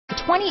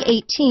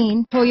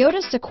2018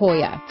 Toyota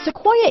Sequoia.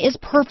 Sequoia is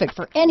perfect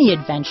for any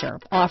adventure,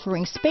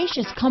 offering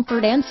spacious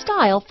comfort and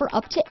style for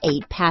up to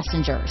 8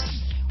 passengers.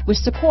 With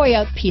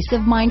Sequoia, peace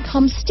of mind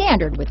comes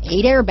standard with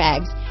 8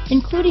 airbags,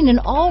 including an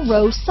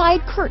all-row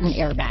side curtain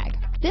airbag.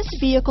 This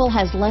vehicle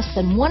has less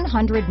than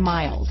 100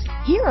 miles.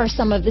 Here are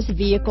some of this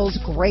vehicle's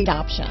great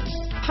options: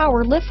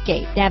 power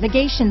liftgate,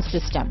 navigation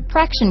system,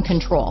 traction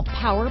control,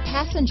 power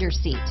passenger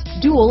seat,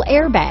 dual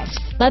airbags,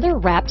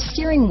 leather-wrapped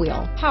steering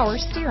wheel, power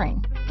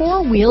steering,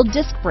 4-wheel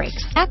disc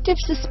brakes, active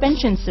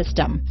suspension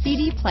system,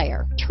 CD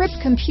player, trip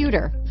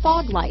computer,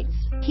 fog lights,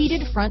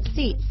 heated front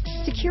seats,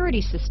 security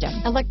system,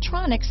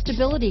 electronic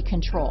stability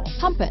control,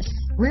 compass,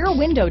 rear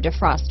window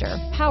defroster,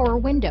 power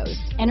windows,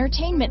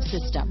 entertainment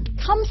system.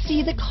 Come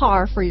see the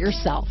car for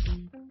yourself.